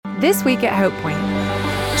This week at Hope Point.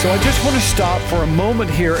 So I just want to stop for a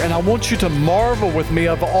moment here, and I want you to marvel with me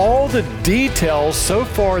of all the details so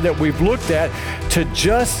far that we've looked at to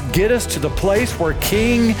just get us to the place where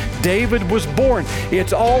King David was born.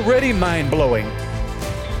 It's already mind-blowing.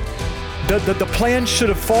 The plan should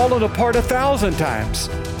have fallen apart 1,000 times.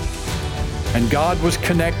 And God was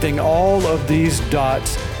connecting all of these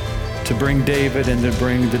dots to bring David and to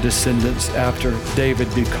bring the descendants after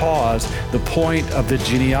David, because the point of the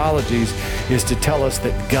genealogies is to tell us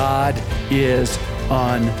that God is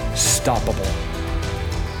unstoppable.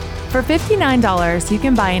 For $59, you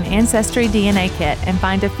can buy an Ancestry DNA kit and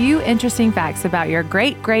find a few interesting facts about your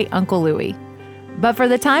great-great-Uncle Louie. But for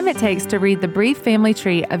the time it takes to read the brief family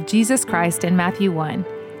tree of Jesus Christ in Matthew 1,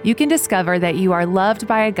 you can discover that you are loved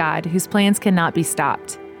by a God whose plans cannot be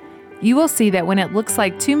stopped. You will see that when it looks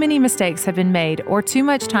like too many mistakes have been made or too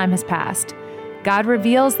much time has passed, God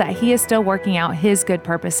reveals that He is still working out His good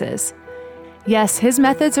purposes. Yes, His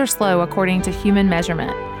methods are slow according to human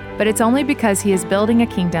measurement, but it's only because He is building a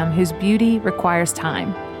kingdom whose beauty requires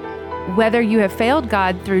time. Whether you have failed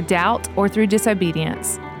God through doubt or through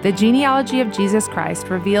disobedience, the genealogy of Jesus Christ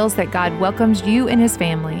reveals that God welcomes you in His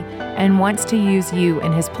family and wants to use you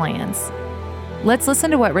in His plans. Let's listen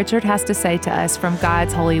to what Richard has to say to us from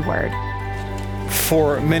God's holy word.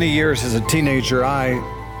 For many years as a teenager, I,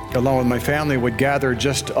 along with my family, would gather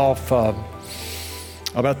just off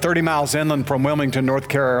about 30 miles inland from Wilmington, North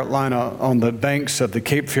Carolina, on the banks of the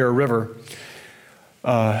Cape Fear River,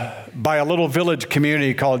 by a little village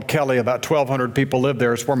community called Kelly. About 1,200 people lived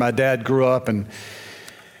there. It's where my dad grew up and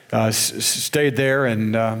stayed there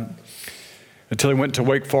and until he went to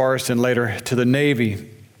Wake Forest and later to the Navy.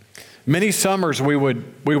 Many summers we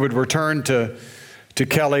would return to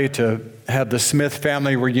Kelly to have the Smith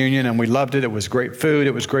family reunion, and we loved it. It was great food.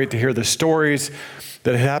 It was great to hear the stories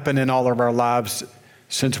that had happened in all of our lives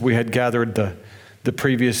since we had gathered the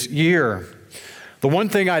previous year. The one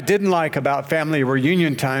thing I didn't like about family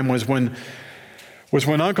reunion time was when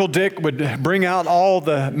Uncle Dick would bring out all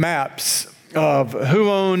the maps of who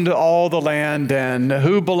owned all the land and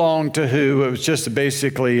who belonged to who. It was just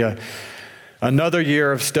basically another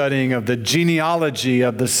year of studying of the genealogy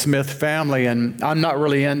of the Smith family, and I'm not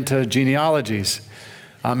really into genealogies.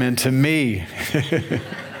 I'm into me.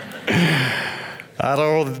 I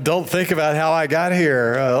don't think about how I got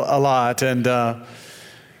here a lot. And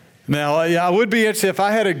now, I would be interested if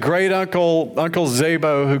I had a great Uncle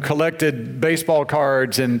Zabo who collected baseball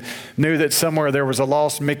cards and knew that somewhere there was a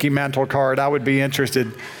lost Mickey Mantle card. I would be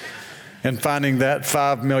interested in finding that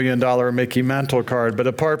 $5 million Mickey Mantle card. But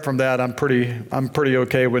apart from that, I'm pretty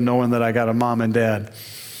okay with knowing that I got a mom and dad.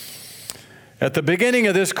 At the beginning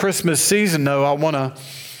of this Christmas season, though, I want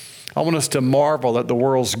us to marvel at the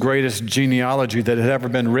world's greatest genealogy that had ever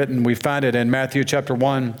been written. We find it in Matthew chapter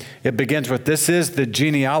 1. It begins with, "This is the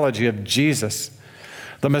genealogy of Jesus,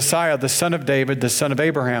 the Messiah, the son of David, the son of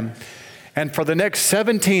Abraham." And for the next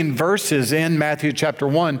 17 verses in Matthew chapter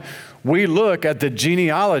 1, we look at the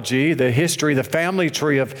genealogy, the history, the family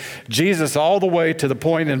tree of Jesus, all the way to the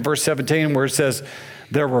point in verse 17 where it says,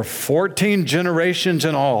 there were 14 generations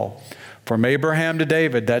in all, from Abraham to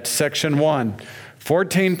David. That's section 1.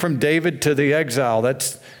 14 from David to the exile.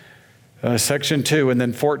 That's section 2. And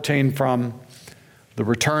then 14 from the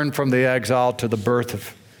return from the exile to the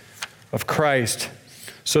birth of Christ.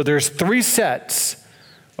 So there's 3 sets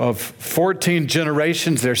of 14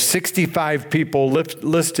 generations. There's 65 people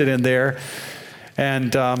listed in there.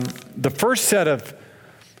 And the first set of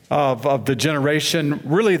the generation,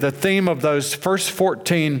 really the theme of those first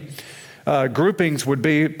 14 groupings would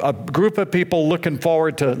be a group of people looking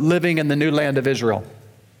forward to living in the new land of Israel.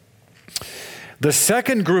 The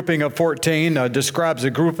second grouping of 14 describes a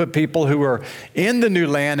group of people who are in the new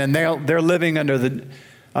land, and they're living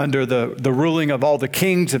under the ruling of all the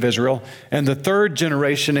kings of Israel. And the third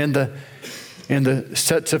generation in the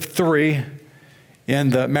sets of 3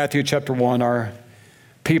 in the Matthew chapter 1 are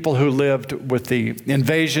people who lived with the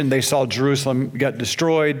invasion. They saw Jerusalem get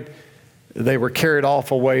destroyed. They were carried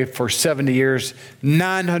off away for 70 years,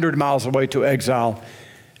 900 miles away to exile,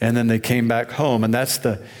 and then they came back home. And that's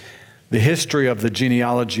the history of the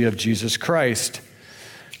genealogy of Jesus Christ.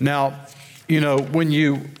 Now, when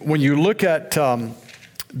you look at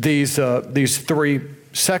these 3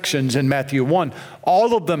 sections in Matthew 1,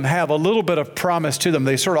 all of them have a little bit of promise to them.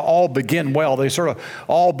 They sort of all begin well. They sort of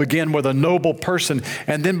all begin with a noble person.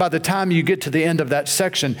 And then by the time you get to the end of that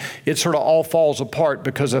section, it sort of all falls apart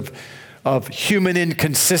because of human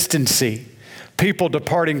inconsistency, people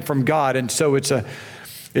departing from God. And so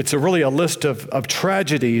it's really a list of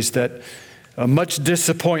tragedies that much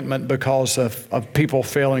disappointment because of people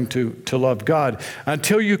failing to love God,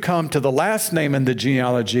 until you come to the last name in the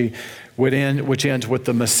genealogy, which ends with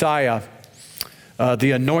the Messiah,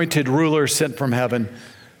 the anointed ruler sent from heaven,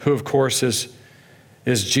 who of course is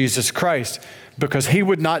Jesus Christ. Because he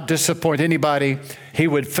would not disappoint anybody. He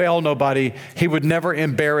would fail nobody. He would never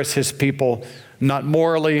embarrass his people, not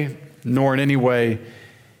morally nor in any way.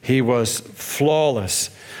 He was flawless.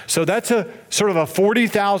 So that's a sort of a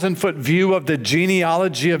 40,000-foot view of the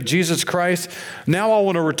genealogy of Jesus Christ. Now I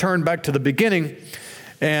want to return back to the beginning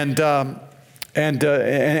and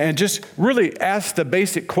just really ask the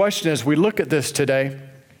basic question as we look at this today.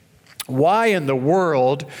 Why in the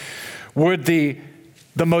world would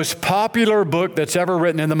the most popular book that's ever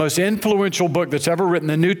written and the most influential book that's ever written,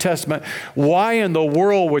 the New Testament, why in the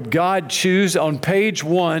world would God choose on page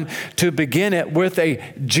 1 to begin it with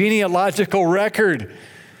a genealogical record?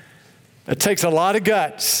 It takes a lot of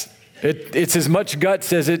guts. It's as much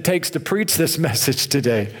guts as it takes to preach this message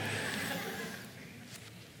today.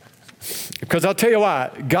 Because I'll tell you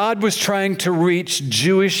why. God was trying to reach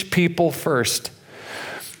Jewish people first.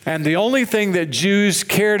 And the only thing that Jews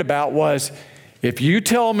cared about was, if you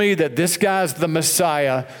tell me that this guy's the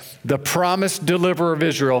Messiah, the promised deliverer of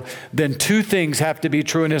Israel, then two things have to be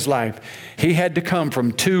true in his life. He had to come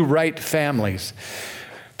from two right families.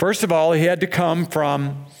 First of all, he had to come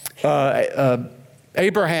from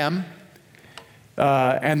Abraham,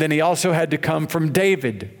 and then he also had to come from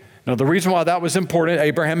David. Now, the reason why that was important,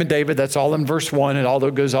 Abraham and David, that's all in verse 1, and although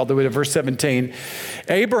it goes all the way to verse 17.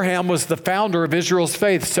 Abraham was the founder of Israel's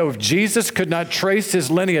faith, so if Jesus could not trace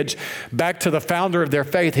his lineage back to the founder of their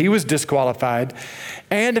faith, he was disqualified.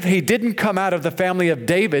 And if he didn't come out of the family of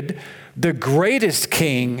David, the greatest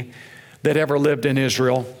king that ever lived in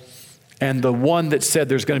Israel, and the one that said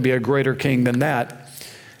there's going to be a greater king than that,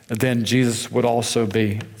 then Jesus would also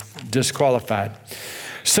be disqualified.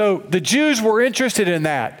 So the Jews were interested in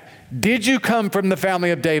that. Did you come from the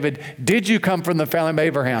family of David? Did you come from the family of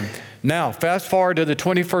Abraham? Now, fast forward to the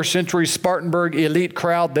 21st century Spartanburg elite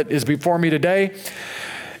crowd that is before me today,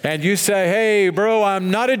 and you say, hey, bro, I'm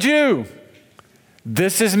not a Jew.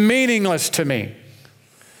 This is meaningless to me.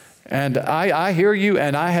 And I hear you,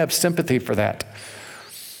 and I have sympathy for that.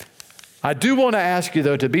 I do want to ask you,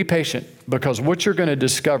 though, to be patient, because what you're going to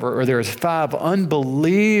discover are there's 5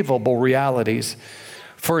 unbelievable realities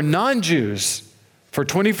for non-Jews, for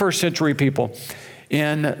 21st century people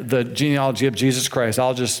in the genealogy of Jesus Christ.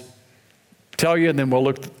 I'll just tell you, and then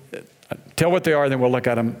we'll tell what they are, and then we'll look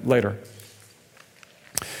at them later.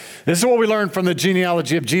 This is what we learn from the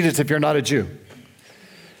genealogy of Jesus if you're not a Jew.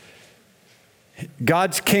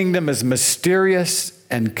 God's kingdom is mysterious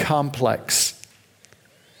and complex.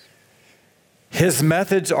 His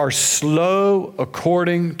methods are slow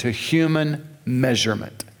according to human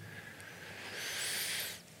measurement.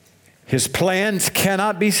 His plans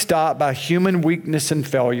cannot be stopped by human weakness and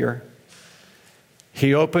failure.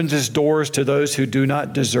 He opens his doors to those who do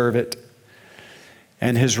not deserve it.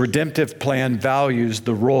 And his redemptive plan values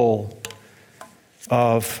the role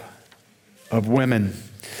of women.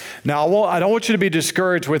 Now, I don't want you to be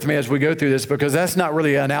discouraged with me as we go through this, because that's not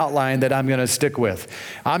really an outline that I'm going to stick with.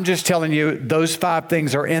 I'm just telling you those 5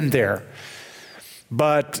 things are in there.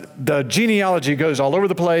 But the genealogy goes all over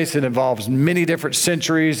the place. It involves many different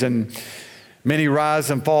centuries and many rise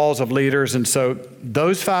and falls of leaders. And so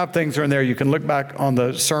those 5 things are in there. You can look back on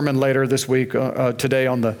the sermon later this week, today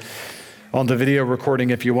on the video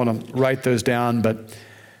recording if you want to write those down. But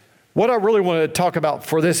what I really want to talk about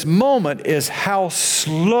for this moment is how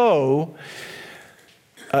slow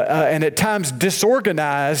and at times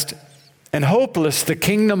disorganized and hopeless the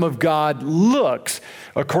kingdom of God looks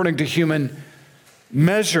according to human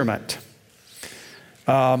measurement.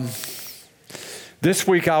 This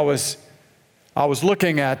week I was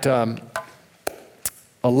looking at a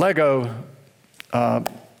Lego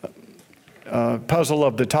puzzle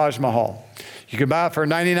of the Taj Mahal. You can buy it for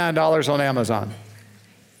 $99 on Amazon.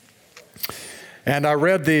 And I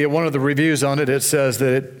read one of the reviews on it. It says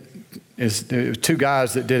that it was 2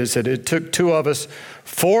 guys that did it. Said it took 2 of us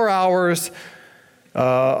 4 hours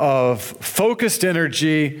of focused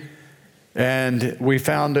energy, and we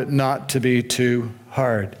found it not to be too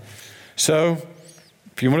hard. So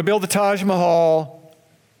if you want to build the Taj Mahal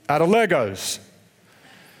out of Legos,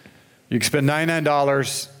 you can spend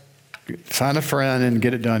 $99, find a friend, and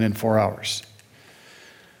get it done in 4 hours.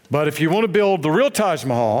 But if you want to build the real Taj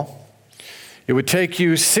Mahal, it would take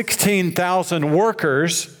you 16,000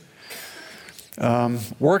 workers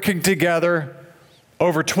working together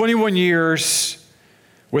over 21 years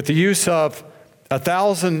with the use of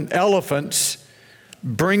 1,000 elephants,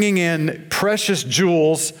 bringing in precious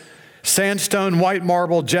jewels sandstone, white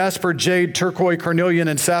marble, jasper, jade, turquoise, carnelian,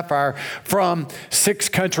 and sapphire from 6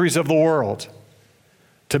 countries of the world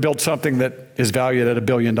to build something that is valued at $1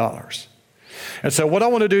 billion. And so what I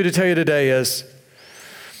want to do to tell you today is,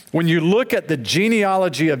 when you look at the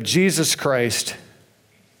genealogy of Jesus Christ,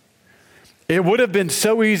 it would have been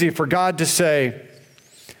so easy for God to say,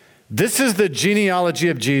 this is the genealogy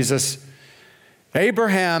of Jesus.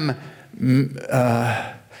 Abraham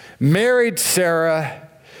married Sarah,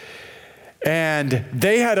 and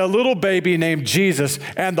they had a little baby named Jesus,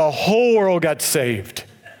 and the whole world got saved.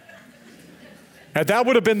 And that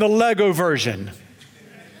would have been the Lego version.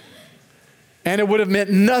 And it would have meant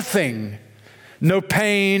nothing. No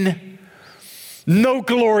pain, no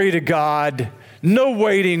glory to God, no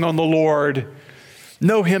waiting on the Lord,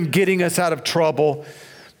 no Him getting us out of trouble.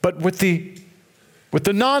 But with the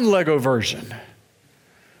non-Lego version,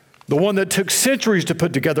 the one that took centuries to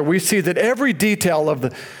put together, we see that every detail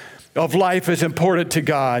of life is important to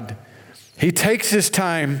God. He takes His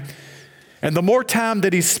time, and the more time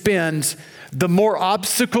that He spends, the more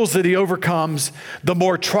obstacles that He overcomes, the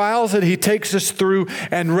more trials that He takes us through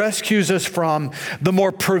and rescues us from, the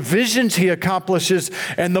more provisions He accomplishes,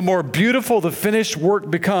 and the more beautiful the finished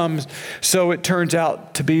work becomes. So it turns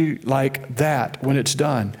out to be like that when it's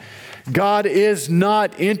done. God is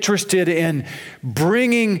not interested in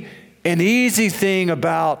bringing an easy thing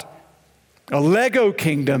about a Lego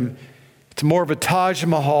kingdom. It's more of a Taj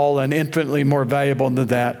Mahal, and infinitely more valuable than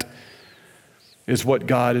that is what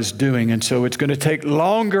God is doing. And so it's going to take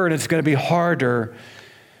longer and it's going to be harder,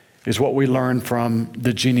 is what we learn from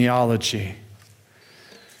the genealogy.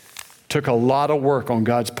 Took a lot of work on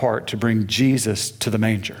God's part to bring Jesus to the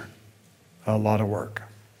manger. A lot of work.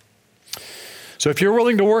 So if you're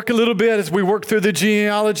willing to work a little bit as we work through the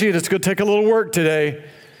genealogy, and it's going to take a little work today,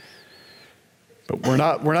 but we're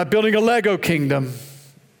not building a Lego kingdom.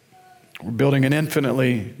 We're building an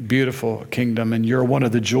infinitely beautiful kingdom, and you're one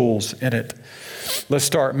of the jewels in it. Let's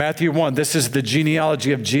start. Matthew 1. This is the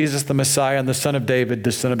genealogy of Jesus, the Messiah, and the son of David,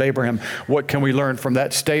 the son of Abraham. What can we learn from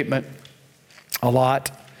that statement? A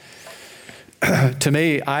lot. To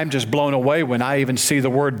me, I'm just blown away when I even see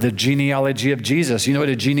the word, the genealogy of Jesus. You know what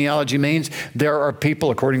a genealogy means? There are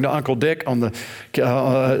people, according to Uncle Dick on at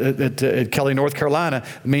Kelly, North Carolina,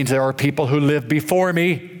 it means there are people who lived before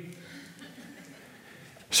me.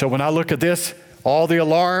 So when I look at this, all the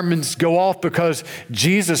alarms go off, because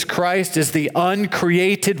Jesus Christ is the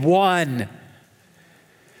uncreated one.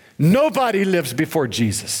 Nobody lives before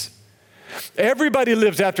Jesus. Everybody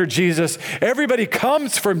lives after Jesus. Everybody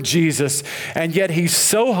comes from Jesus. And yet He's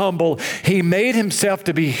so humble. He made Himself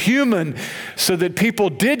to be human so that people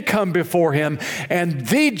did come before Him. And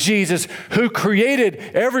the Jesus who created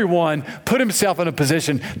everyone put Himself in a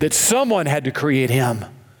position that someone had to create Him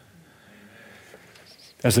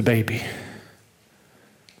as a baby.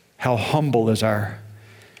 How humble is our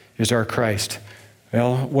Christ?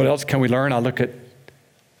 Well, what else can we learn? I look at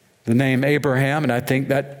the name Abraham, and I think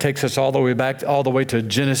that takes us all the way to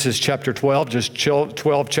Genesis chapter 12, just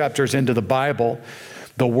 12 chapters into the Bible.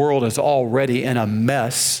 The world is already in a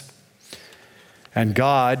mess, and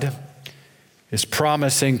God is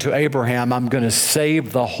promising to Abraham, I'm going to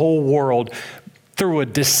save the whole world through a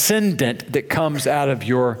descendant that comes out of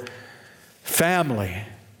your family.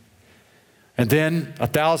 And then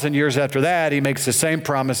 1,000 years after that, He makes the same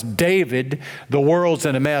promise. David, the world's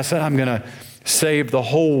in a mess, and I'm going to save the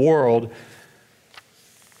whole world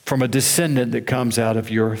from a descendant that comes out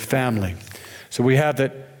of your family. So we have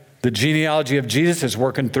that the genealogy of Jesus is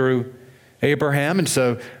working through Abraham. And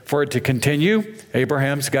so for it to continue,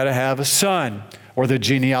 Abraham's got to have a son, or the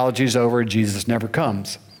genealogy's over and Jesus never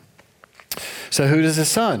comes. So who is his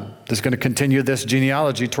son that's going to continue this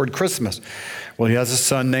genealogy toward Christmas? Well, he has a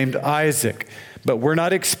son named Isaac. But we're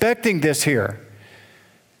not expecting this here.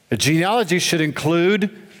 The genealogy should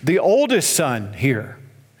include the oldest son here.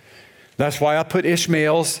 That's why I put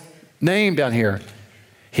Ishmael's name down here.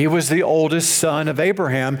 He was the oldest son of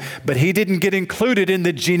Abraham, but he didn't get included in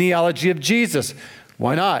the genealogy of Jesus.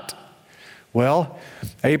 Why not? Well,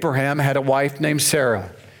 Abraham had a wife named Sarah.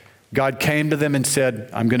 God came to them and said,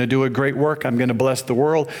 I'm going to do a great work. I'm going to bless the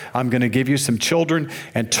world. I'm going to give you some children.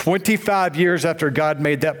 And 25 years after God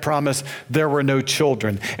made that promise, there were no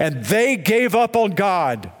children. And they gave up on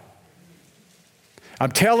God.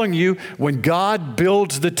 I'm telling you, when God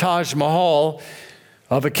builds the Taj Mahal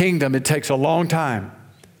of a kingdom, it takes a long time.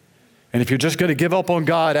 And if you're just going to give up on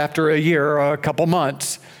God after a year or a couple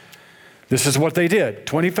months, this is what they did.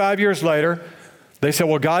 25 years later, they said,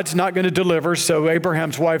 well, God's not going to deliver. So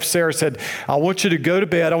Abraham's wife, Sarah, said, I want you to go to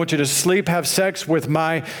bed. I want you to sleep, have sex with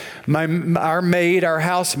our maid, our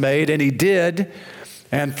housemaid. And he did.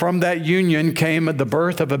 And from that union came the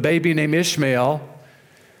birth of a baby named Ishmael.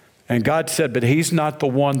 And God said, but he's not the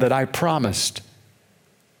one that I promised.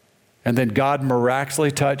 And then God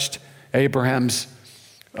miraculously touched Abraham's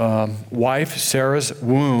wife, Sarah's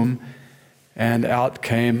womb, and out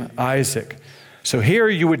came Isaac. So here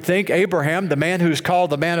you would think Abraham, the man who's called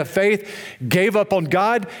the man of faith, gave up on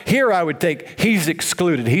God. Here I would think he's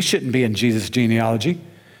excluded. He shouldn't be in Jesus' genealogy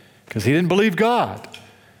because he didn't believe God.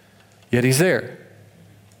 Yet he's there.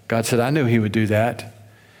 God said, I knew he would do that.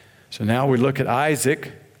 So now we look at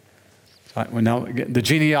Isaac. Now the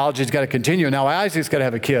genealogy's got to continue. Now Isaac's got to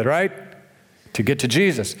have a kid, right? To get to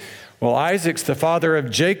Jesus. Well, Isaac's the father of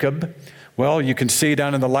Jacob. Well, you can see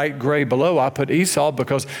down in the light gray below, I put Esau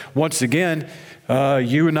because once again,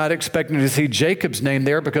 you were not expecting to see Jacob's name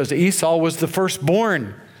there because Esau was the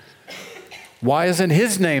firstborn. Why isn't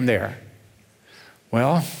his name there?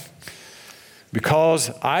 Well, because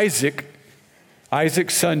Isaac's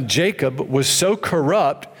son Jacob was so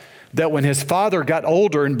corrupt that when his father got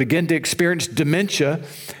older and began to experience dementia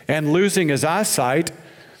and losing his eyesight,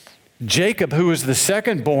 Jacob, who was the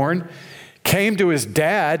second-born, came to his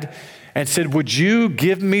dad and said, would you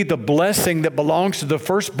give me the blessing that belongs to the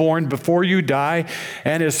firstborn before you die?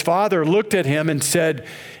 And his father looked at him and said,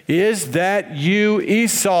 is that you,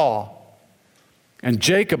 Esau? And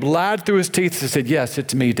Jacob lied through his teeth and said, yes,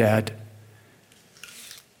 it's me, Dad.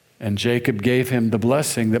 And Jacob gave him the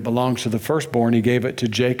blessing that belongs to the firstborn. He gave it to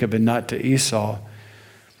Jacob and not to Esau.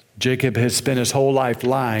 Jacob has spent his whole life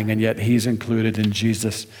lying, and yet he's included in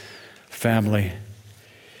Jesus' family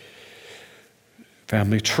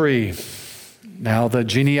tree. Now the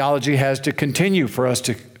genealogy has to continue for us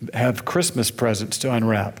to have Christmas presents to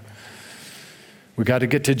unwrap. We got to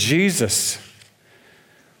get to Jesus.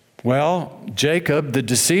 Well, Jacob, the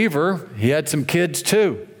deceiver, he had some kids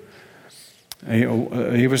too.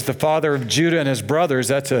 He was the father of Judah and his brothers.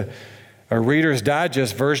 That's a Reader's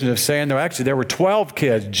Digest version of saying there were 12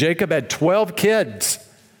 kids. Jacob had 12 kids.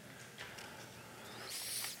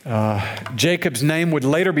 Jacob's name would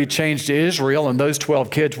later be changed to Israel, and those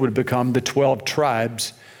 12 kids would become the 12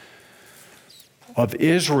 tribes of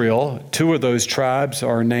Israel. 2 of those tribes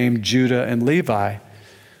are named Judah and Levi.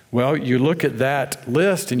 Well, you look at that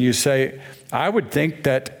list and you say, I would think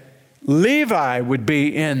that Levi would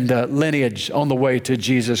be in the lineage on the way to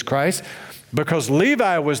Jesus Christ, because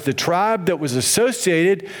Levi was the tribe that was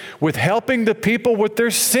associated with helping the people with their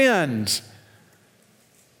sins.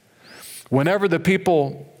 Whenever the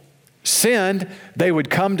people sinned, they would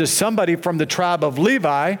come to somebody from the tribe of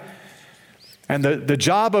Levi, and the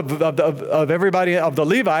job of everybody, of the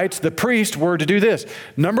Levites, the priests, were to do this.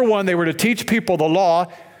 Number one, they were to teach people the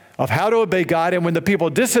law of how to obey God, and when the people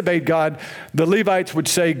disobeyed God, the Levites would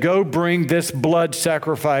say, go bring this blood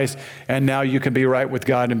sacrifice, and now you can be right with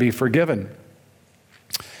God and be forgiven.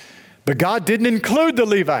 But God didn't include the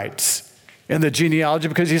Levites in the genealogy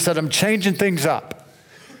because he said, I'm changing things up.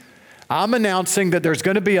 I'm announcing that there's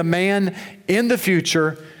going to be a man in the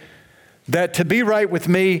future that to be right with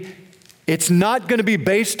me, it's not going to be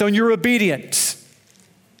based on your obedience.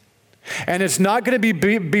 And it's not going to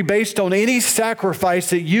be based on any sacrifice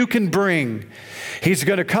that you can bring. He's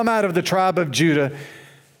going to come out of the tribe of Judah,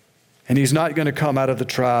 and he's not going to come out of the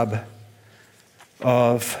tribe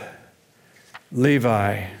of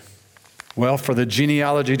Levi. Well, for the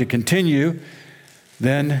genealogy to continue,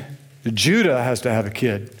 then Judah has to have a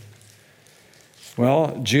kid.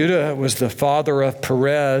 Well, Judah was the father of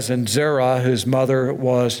Perez and Zerah, whose mother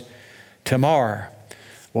was Tamar.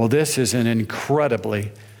 Well, this is an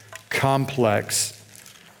incredibly complex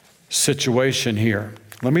situation here.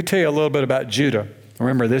 Let me tell you a little bit about Judah.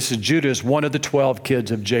 Remember, Judah is one of the 12 kids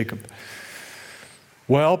of Jacob.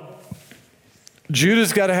 Well,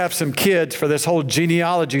 Judah's got to have some kids for this whole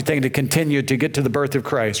genealogy thing to continue to get to the birth of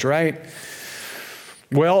Christ, right?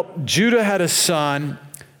 Well, Judah had a son,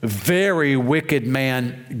 very wicked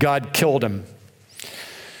man. God killed him.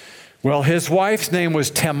 Well, his wife's name was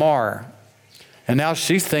Tamar. And now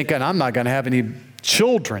she's thinking, I'm not going to have any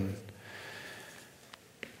children.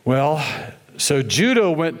 Well, so Judah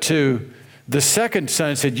went to the second son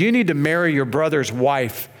and said, you need to marry your brother's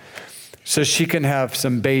wife so she can have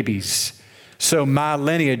some babies, so my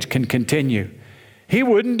lineage can continue. He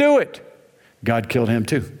wouldn't do it. God killed him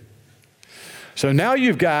too. So now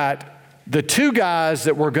you've got the 2 guys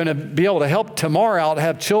that were going to be able to help Tamar out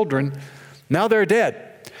have children. Now they're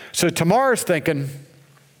dead. So Tamar's thinking,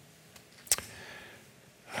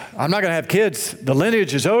 I'm not going to have kids. The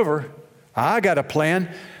lineage is over. I got a plan.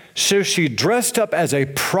 So she dressed up as a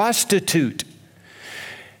prostitute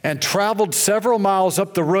and traveled several miles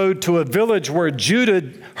up the road to a village where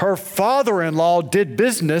Judah, her father-in-law, did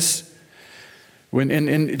business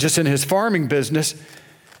just in his farming business.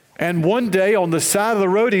 And one day on the side of the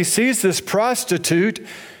road, he sees this prostitute,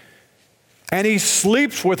 and he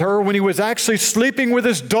sleeps with her when he was actually sleeping with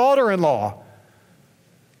his daughter-in-law.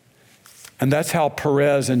 And that's how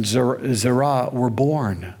Perez and Zerah were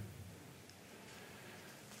born.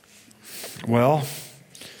 Well,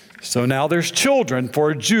 so now there's children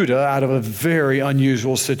for Judah out of a very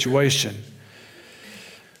unusual situation.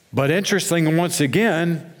 But interesting, once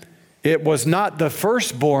again, it was not the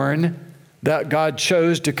firstborn that God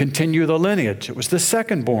chose to continue the lineage. It was the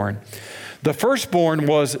secondborn. The firstborn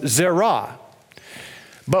was Zerah.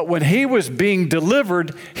 But when he was being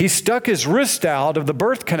delivered, he stuck his wrist out of the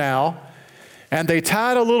birth canal, and they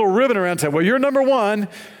tied a little ribbon around and said, well, you're number one.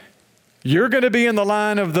 You're going to be in the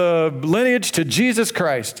line of the lineage to Jesus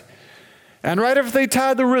Christ. And right after they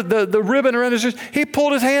tied the ribbon around his wrist, he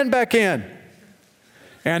pulled his hand back in.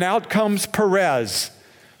 And out comes Perez.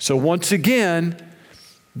 So once again,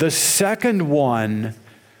 the second one,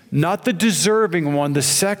 not the deserving one, the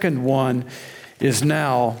second one is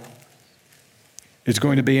going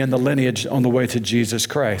to be in the lineage on the way to Jesus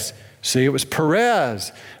Christ. See, it was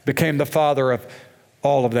Perez became the father of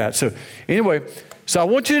all of that. So anyway, so I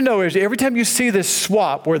want you to know, every time you see this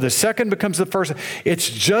swap where the second becomes the first, it's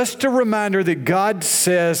just a reminder that God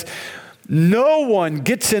says, no one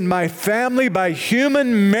gets in my family by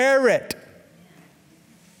human merit.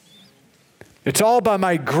 It's all by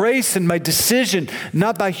my grace and my decision,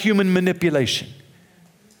 not by human manipulation.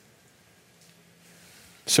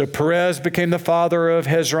 So Perez became the father of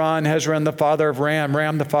Hezron, Hezron the father of Ram,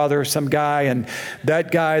 Ram the father of some guy, and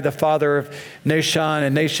that guy the father of Nahshon,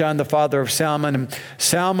 and Nahshon the father of Salmon, and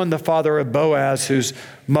Salmon the father of Boaz, whose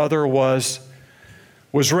mother was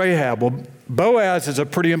Rahab. Well, Boaz is a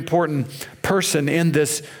pretty important person in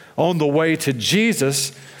this on the way to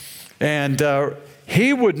Jesus, and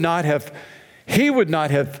he would not have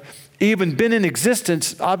even been in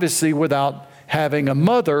existence, obviously, without having a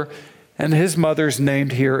mother. And his mother's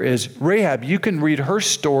named here is Rahab. You can read her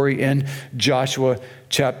story in Joshua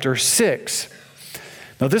chapter 6.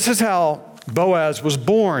 Now, this is how Boaz was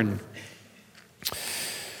born.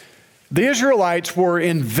 The Israelites were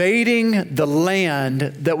invading the land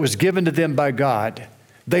that was given to them by God.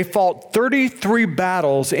 They fought 33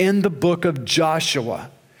 battles in the book of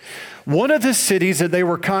Joshua. One of the cities that they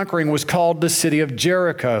were conquering was called the city of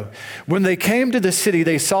Jericho. When they came to the city,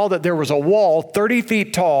 they saw that there was a wall 30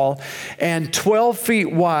 feet tall and 12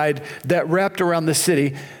 feet wide that wrapped around the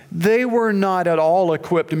city. They were not at all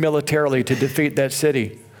equipped militarily to defeat that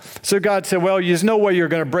city. So God said, well, there's no way you're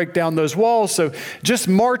going to break down those walls, so just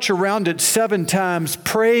march around it 7 times,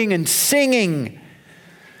 praying and singing.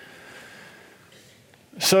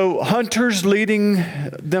 So hunters leading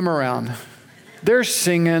them around. They're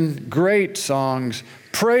singing great songs,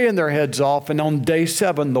 praying their heads off, and on day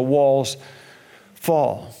 7, the walls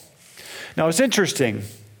fall. Now, it's interesting.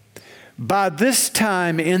 By this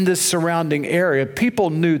time in this surrounding area, people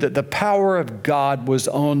knew that the power of God was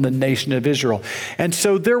on the nation of Israel. And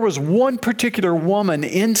so there was one particular woman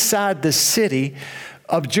inside the city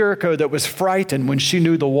of Jericho that was frightened when she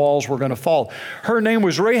knew the walls were going to fall. Her name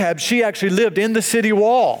was Rahab. She actually lived in the city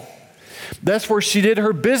wall. That's where she did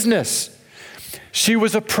her business. She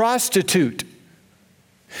was a prostitute.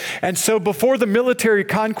 And so before the military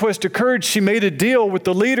conquest occurred, she made a deal with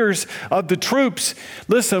the leaders of the troops.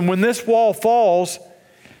 Listen, when this wall falls,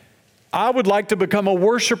 I would like to become a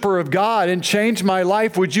worshiper of God and change my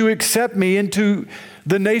life. Would you accept me into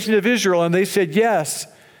the nation of Israel? And they said yes.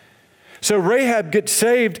 So Rahab gets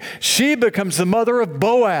saved. She becomes the mother of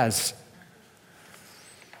Boaz.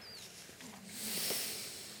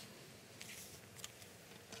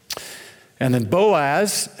 And then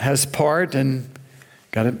Boaz has part, and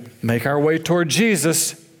got to make our way toward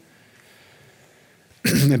Jesus.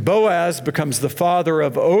 And Boaz becomes the father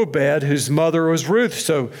of Obed, whose mother was Ruth.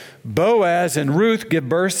 So Boaz and Ruth give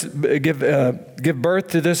birth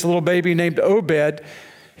to this little baby named Obed.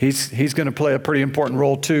 He's going to play a pretty important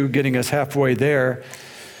role too, getting us halfway there.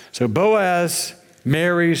 So Boaz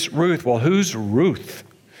marries Ruth. Well, who's Ruth?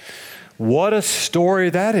 What a story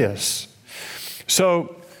that is.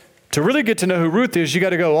 So to really get to know who Ruth is, you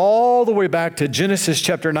got to go all the way back to Genesis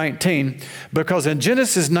chapter 19, because in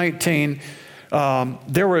Genesis 19,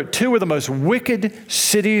 there were 2 of the most wicked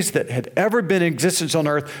cities that had ever been in existence on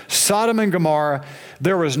earth, Sodom and Gomorrah.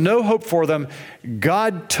 There was no hope for them.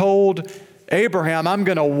 God told Abraham, I'm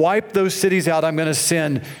going to wipe those cities out. I'm going to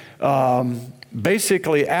send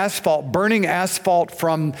basically burning asphalt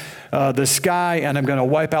from the sky, and I'm going to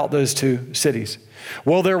wipe out those 2 cities.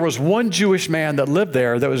 Well, there was one Jewish man that lived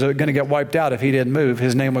there that was going to get wiped out if he didn't move.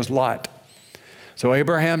 His name was Lot. So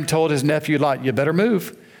Abraham told his nephew Lot, you better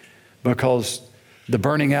move because the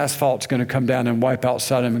burning asphalt's going to come down and wipe out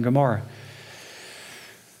Sodom and Gomorrah.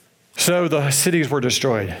 So the cities were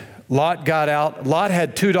destroyed. Lot got out. Lot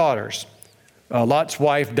had 2 daughters. Lot's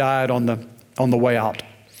wife died on the way out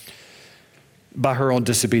by her own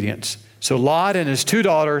disobedience. So Lot and his 2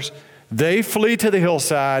 daughters, they flee to the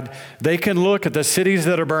hillside. They can look at the cities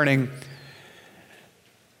that are burning.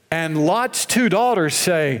 And Lot's 2 daughters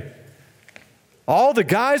say, all the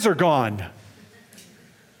guys are gone.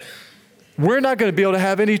 We're not going to be able to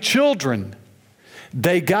have any children.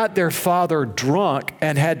 They got their father drunk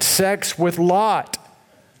and had sex with Lot.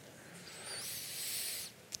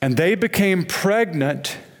 And they became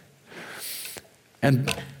pregnant.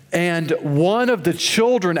 And one of the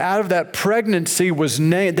children out of that pregnancy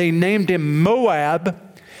they named him Moab.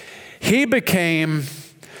 He became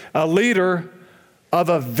a leader of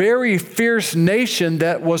a very fierce nation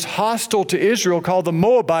that was hostile to Israel called the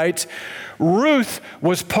Moabites. Ruth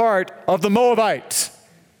was part of the Moabites.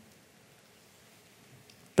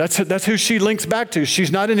 That's who she links back to. She's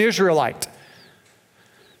not an Israelite.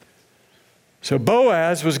 So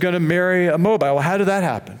Boaz was going to marry a Moabite. Well, how did that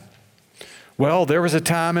happen? Well, there was a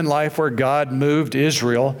time in life where God moved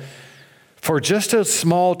Israel for just a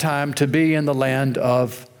small time to be in the land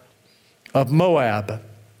of Moab.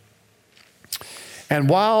 And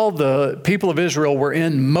while the people of Israel were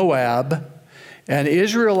in Moab, an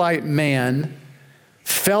Israelite man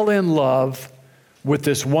fell in love with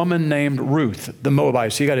this woman named Ruth, the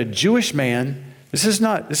Moabite. So you got a Jewish man. This is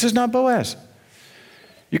not Boaz.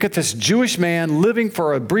 You get this Jewish man living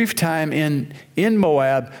for a brief time in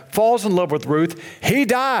Moab, falls in love with Ruth. He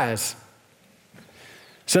dies.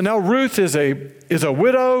 So now Ruth is a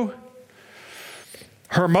widow.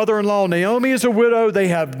 Her mother-in-law, Naomi, is a widow. They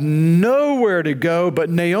have nowhere to go, but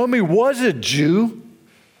Naomi was a Jew.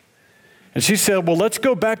 And she said, well, let's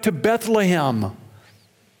go back to Bethlehem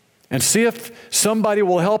and see if somebody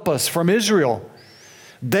will help us from Israel.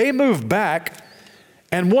 They moved back,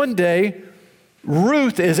 and one day,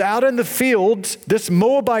 Ruth is out in the fields. This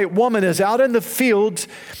Moabite woman is out in the fields,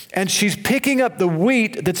 and she's picking up the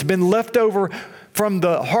wheat that's been left over from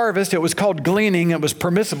the harvest. It was called gleaning. It was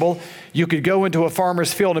permissible. You could go into a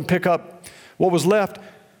farmer's field and pick up what was left,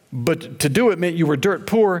 but to do it meant you were dirt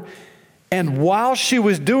poor. And while she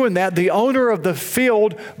was doing that, the owner of the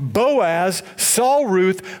field, Boaz, saw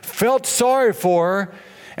Ruth, felt sorry for her,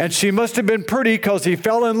 and she must have been pretty because he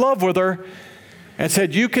fell in love with her and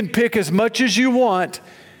said, you can pick as much as you want,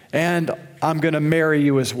 and I'm going to marry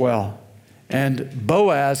you as well. And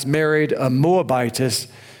Boaz married a Moabitess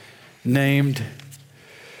named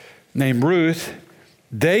Ruth.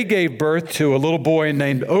 They gave birth to a little boy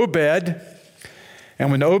named Obed.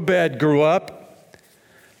 And when Obed grew up,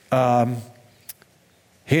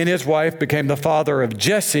 he and his wife became the father of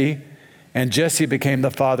Jesse, and Jesse became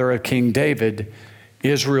the father of King David,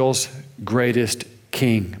 Israel's greatest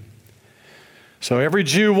king. So every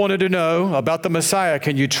Jew wanted to know about the Messiah.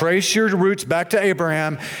 Can you trace your roots back to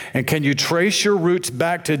Abraham? And can you trace your roots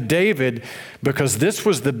back to David? Because this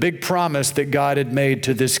was the big promise that God had made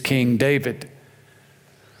to this King David.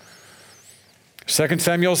 2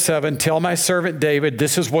 Samuel 7, tell my servant David,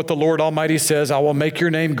 this is what the Lord Almighty says, I will make your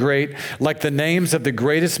name great, like the names of the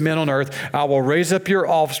greatest men on earth. I will raise up your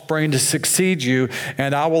offspring to succeed you,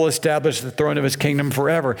 and I will establish the throne of his kingdom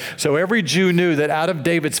forever. So every Jew knew that out of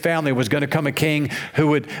David's family was going to come a king who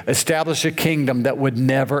would establish a kingdom that would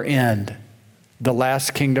never end, the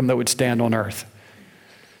last kingdom that would stand on earth.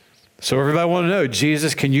 So everybody wanted to know,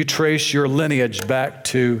 Jesus, can you trace your lineage back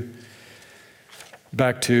to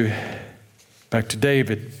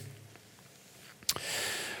David?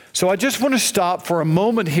 So I just want to stop for a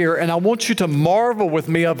moment here, and I want you to marvel with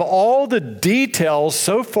me of all the details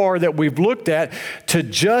so far that we've looked at to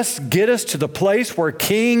just get us to the place where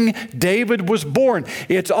King David was born.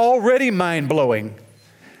 It's already mind-blowing.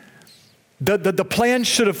 The plan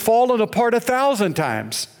should have fallen apart 1,000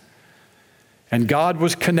 times. And God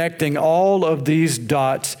was connecting all of these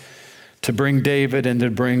dots to bring David and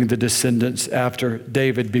to bring the descendants after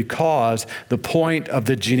David, because the point of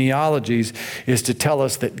the genealogies is to tell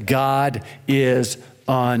us that God is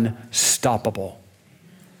unstoppable.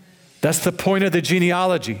 That's the point of the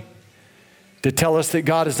genealogy, to tell us that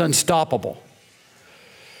God is unstoppable.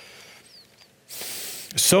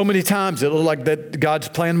 So many times it looked like that God's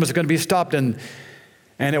plan was going to be stopped, and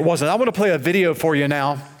it wasn't. I want to play a video for you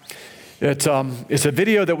now. It's a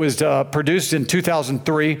video that was produced in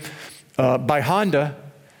 2003 by Honda,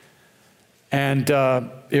 and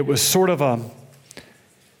it was sort of a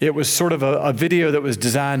video that was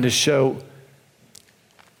designed to show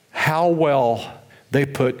how well they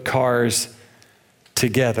put cars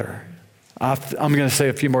together. I'm going to say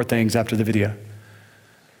a few more things after the video.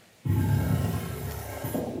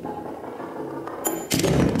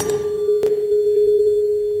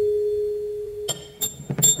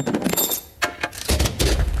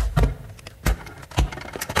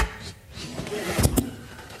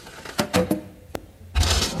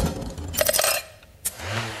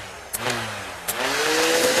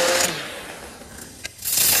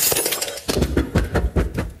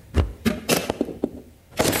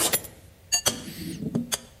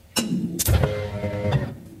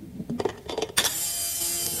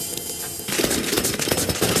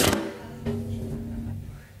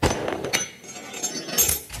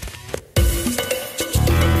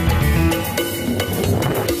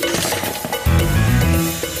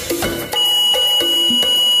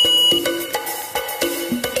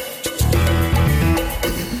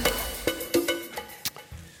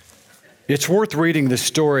 It's worth reading the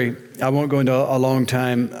story. I won't go into a long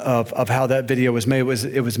time of how that video was made.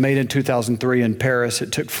 It was made in 2003 in Paris.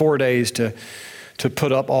 It took 4 days to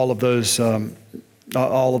put up all of those,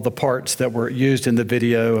 all of the parts that were used in the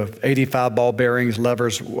video of 85 ball bearings,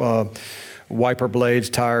 levers, wiper blades,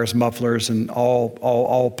 tires, mufflers, and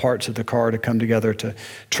all parts of the car to come together to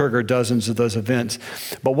trigger dozens of those events.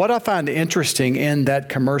 But what I find interesting in that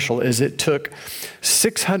commercial is it took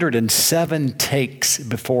 607 takes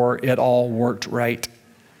before it all worked right.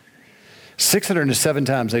 607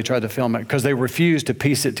 times they tried to film it because they refused to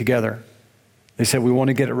piece it together. They said, we want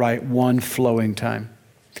to get it right one flowing time.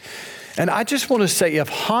 And I just want to say, if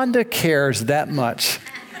Honda cares that much,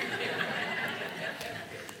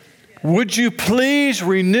 would you please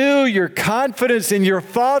renew your confidence in your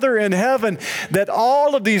Father in heaven that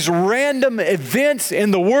all of these random events in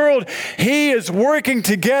the world, He is working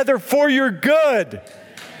together for your good.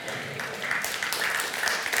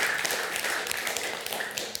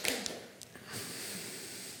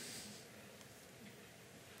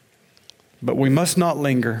 But we must not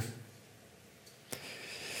linger,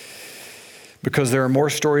 because there are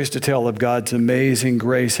more stories to tell of God's amazing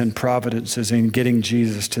grace and providences in getting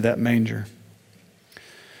Jesus to that manger.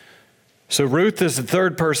 So Ruth is the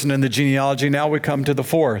third person in the genealogy. Now we come to the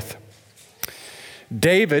fourth.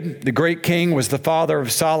 David, the great king, was the father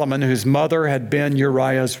of Solomon, whose mother had been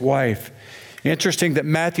Uriah's wife. Interesting that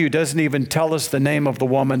Matthew doesn't even tell us the name of the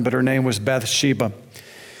woman, but her name was Bathsheba.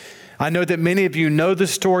 I know that many of you know the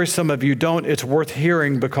story, some of you don't. It's worth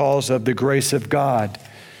hearing because of the grace of God.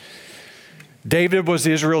 David was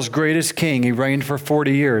Israel's greatest king. He reigned for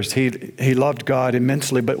 40 years. He loved God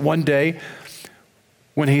immensely. But one day,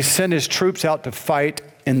 when he sent his troops out to fight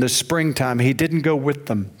in the springtime, he didn't go with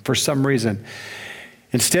them for some reason.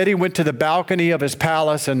 Instead, he went to the balcony of his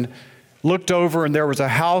palace and looked over, and there was a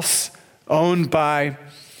house owned by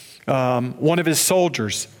one of his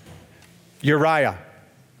soldiers, Uriah.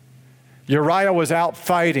 Uriah was out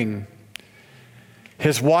fighting.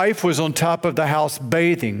 His wife was on top of the house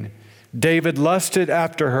bathing. David lusted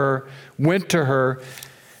after her, went to her,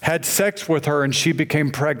 had sex with her, and she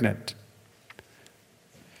became pregnant.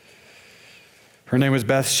 Her name was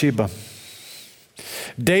Bathsheba.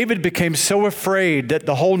 David became so afraid that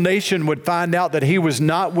the whole nation would find out that he was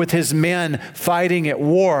not with his men fighting at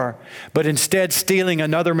war, but instead stealing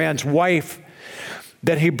another man's wife,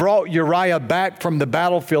 that he brought Uriah back from the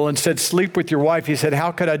battlefield and said, "Sleep with your wife." He said,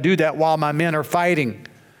 "How could I do that while my men are fighting?"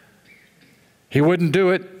 He wouldn't do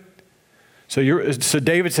it. So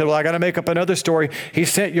David said, "Well, I got to make up another story." He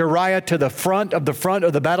sent Uriah to the front of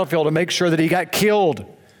the battlefield to make sure that he got killed.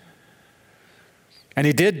 And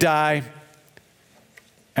he did die.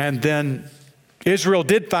 And then Israel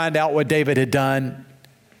did find out what David had done,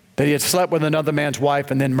 that he had slept with another man's wife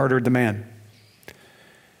and then murdered the man.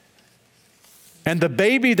 And the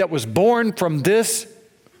baby that was born from this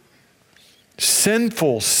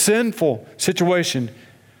sinful situation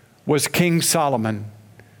was King Solomon,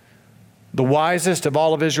 the wisest of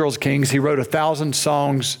all of Israel's kings. He wrote 1,000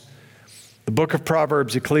 songs, the book of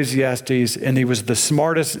Proverbs, Ecclesiastes, and he was the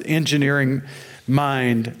smartest engineering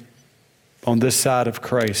mind on this side of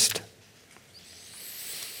Christ.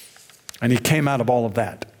 And he came out of all of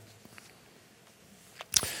that.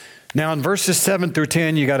 Now in verses 7 through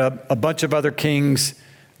 10, you got a bunch of other kings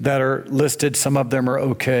that are listed. Some of them are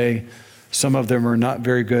okay. Some of them are not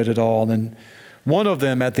very good at all. And one of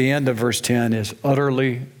them at the end of verse 10 is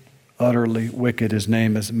utterly wicked. His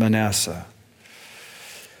name is Manasseh.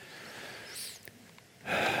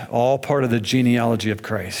 All part of the genealogy of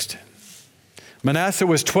Christ. Manasseh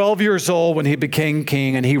was 12 years old when he became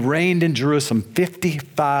king, and he reigned in Jerusalem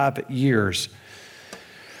 55 years.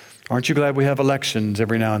 Aren't you glad we have elections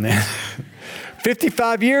every now and then?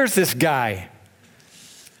 55 years, this guy.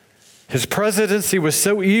 His presidency was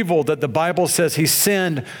so evil that the Bible says he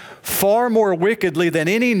sinned far more wickedly than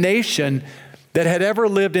any nation that had ever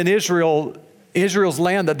lived in Israel's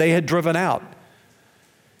land that they had driven out.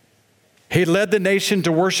 He led the nation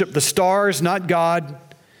to worship the stars, not God.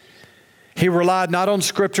 He relied not on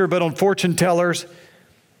scripture, but on fortune tellers.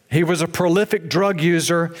 He was a prolific drug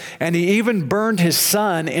user, and he even burned his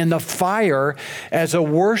son in the fire as a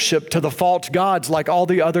worship to the false gods like all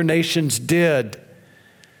the other nations did.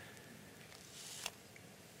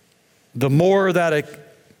 The more that a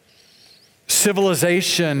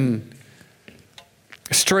civilization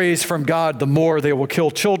strays from God, the more they will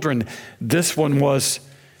kill children. This one was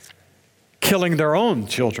killing their own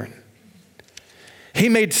children. He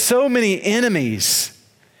made so many enemies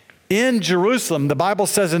in Jerusalem. The Bible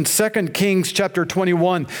says in 2 Kings chapter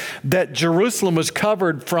 21 that Jerusalem was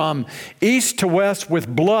covered from east to west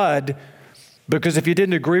with blood because if you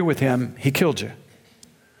didn't agree with him, he killed you.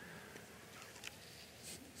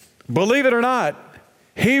 Believe it or not,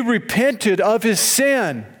 he repented of his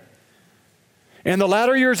sin in the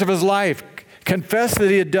latter years of his life, confessed that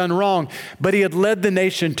he had done wrong, but he had led the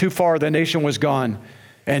nation too far. The nation was gone,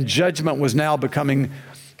 and judgment was now becoming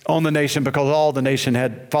on the nation because all the nation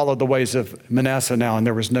had followed the ways of Manasseh now, and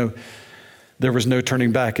there was no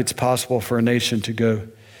turning back. It's possible for a nation to go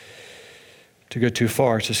too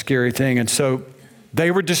far. It's a scary thing. And so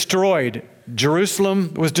they were destroyed.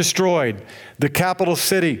 Jerusalem was destroyed. The capital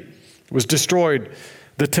city was destroyed.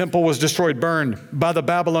 The temple was destroyed, burned by the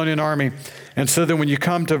Babylonian army. And so then when you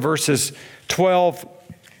come to verses 12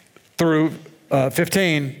 through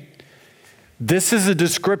 15, this is a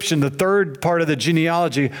description, the third part of the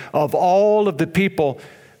genealogy of all of the people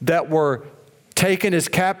that were taken as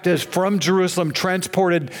captives from Jerusalem,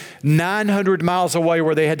 transported 900 miles away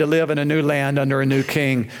where they had to live in a new land under a new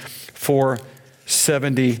king for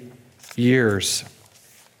 70 years.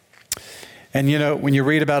 And when you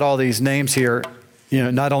read about all these names here,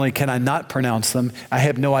 not only can I not pronounce them, I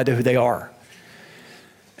have no idea who they are.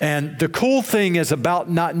 And the cool thing is about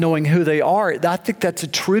not knowing who they are, I think that's a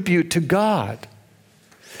tribute to God.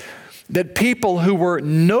 That people who were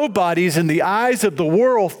nobodies in the eyes of the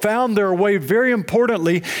world found their way, very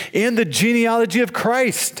importantly, in the genealogy of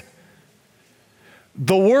Christ.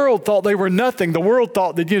 The world thought they were nothing. The world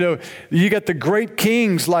thought that, you got the great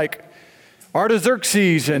kings like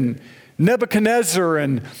Artaxerxes and Nebuchadnezzar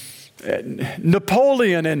and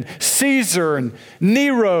Napoleon and Caesar and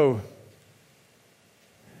Nero.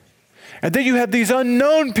 And then you have these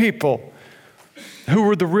unknown people who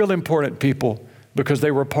were the real important people because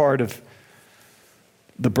they were part of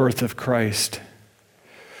the birth of Christ.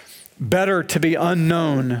 Better to be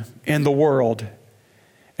unknown in the world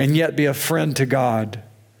and yet be a friend to God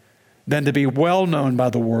than to be well known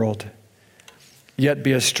by the world, yet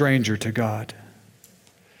be a stranger to God.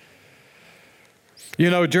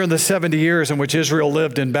 During the 70 years in which Israel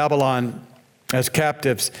lived in Babylon as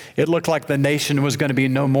captives, it looked like the nation was going to be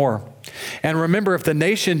no more. And remember, if the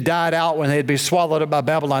nation died out when they'd be swallowed up by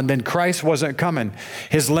Babylon, then Christ wasn't coming.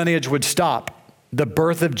 His lineage would stop. The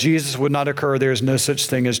birth of Jesus would not occur. There's no such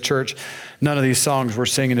thing as church. None of these songs we're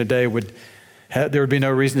singing today there would be no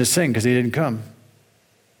reason to sing because he didn't come.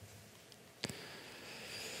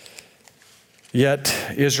 Yet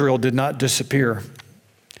Israel did not disappear.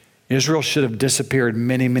 Israel should have disappeared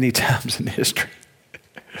many, many times in history.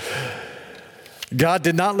 God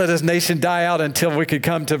did not let his nation die out until we could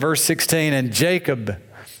come to verse 16. And Jacob,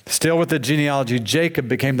 still with the genealogy, Jacob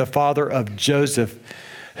became the father of Joseph,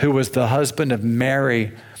 who was the husband of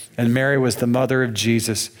Mary. And Mary was the mother of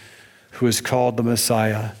Jesus, who is called the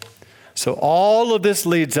Messiah. So all of this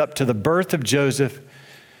leads up to the birth of Joseph,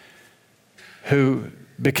 who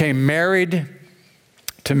became married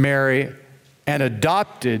to Mary and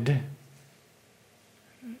adopted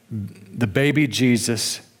the baby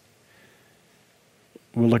Jesus.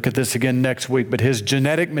 We'll look at this again next week, but his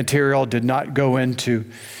genetic material did not go into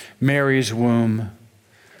Mary's womb,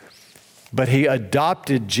 but he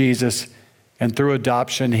adopted Jesus, and through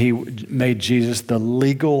adoption, he made Jesus the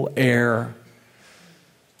legal heir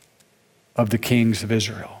of the kings of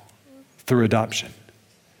Israel through adoption.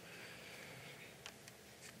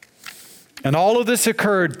 And all of this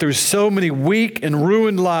occurred through so many weak and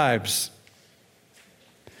ruined lives.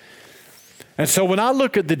 And so when I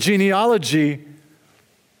look at the genealogy,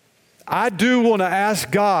 I do want to ask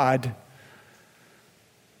God,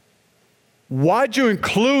 why'd you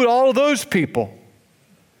include all of those people?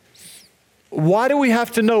 Why do we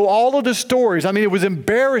have to know all of the stories? I mean, it was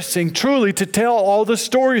embarrassing truly to tell all the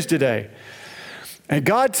stories today. And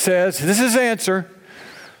God says, this is the answer,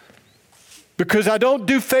 because I don't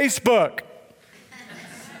do Facebook.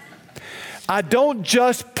 I don't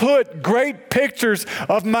just put great pictures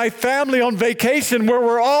of my family on vacation where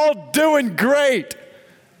we're all doing great.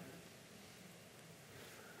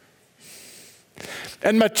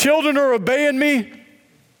 And my children are obeying me.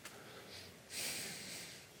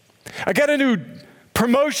 I got a new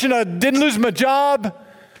promotion. I didn't lose my job.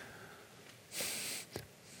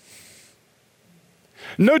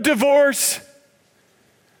 No divorce.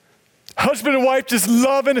 Husband and wife just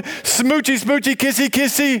loving, smoochy, smoochy, kissy,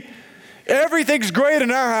 kissy. Everything's great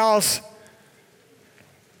in our house.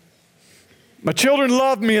 My children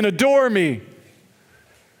love me and adore me.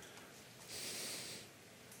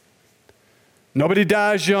 Nobody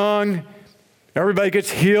dies young. Everybody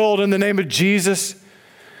gets healed in the name of Jesus.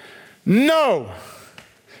 No,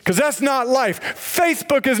 because that's not life.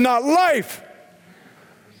 Facebook is not life.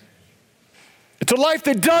 It's a life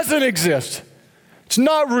that doesn't exist. It's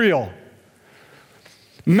not real.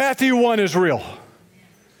 Matthew 1 is real,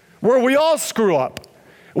 where we all screw up,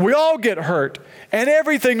 we all get hurt, and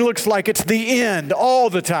everything looks like it's the end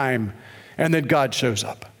all the time, and then God shows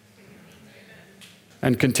up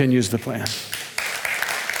and continues the plan.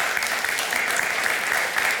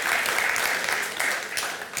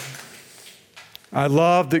 I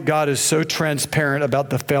love that God is so transparent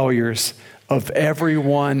about the failures of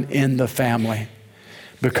everyone in the family,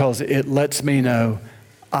 because it lets me know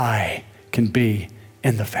I can be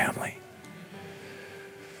in the family.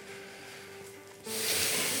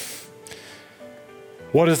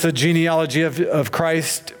 What does the genealogy of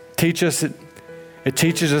Christ teach us? It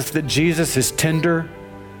teaches us that Jesus is tender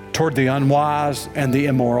toward the unwise and the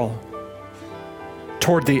immoral,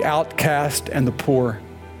 toward the outcast and the poor,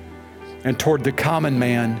 and toward the common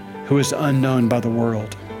man who is unknown by the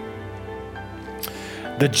world.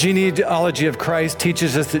 The genealogy of Christ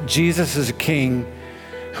teaches us that Jesus is a king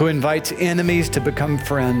who invites enemies to become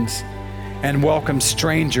friends and welcomes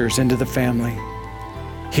strangers into the family.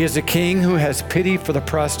 He is a king who has pity for the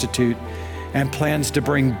prostitute and plans to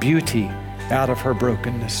bring beauty out of her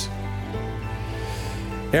brokenness.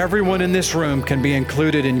 Everyone in this room can be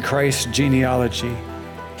included in Christ's genealogy.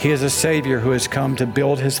 He is a Savior who has come to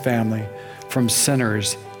build his family from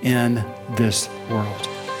sinners in this world.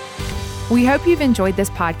 We hope you've enjoyed this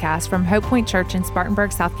podcast from Hope Point Church in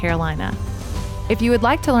Spartanburg, South Carolina. If you would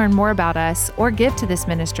like to learn more about us or give to this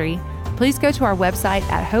ministry, please go to our website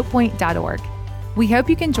at hopepoint.org. We hope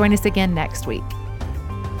you can join us again next week.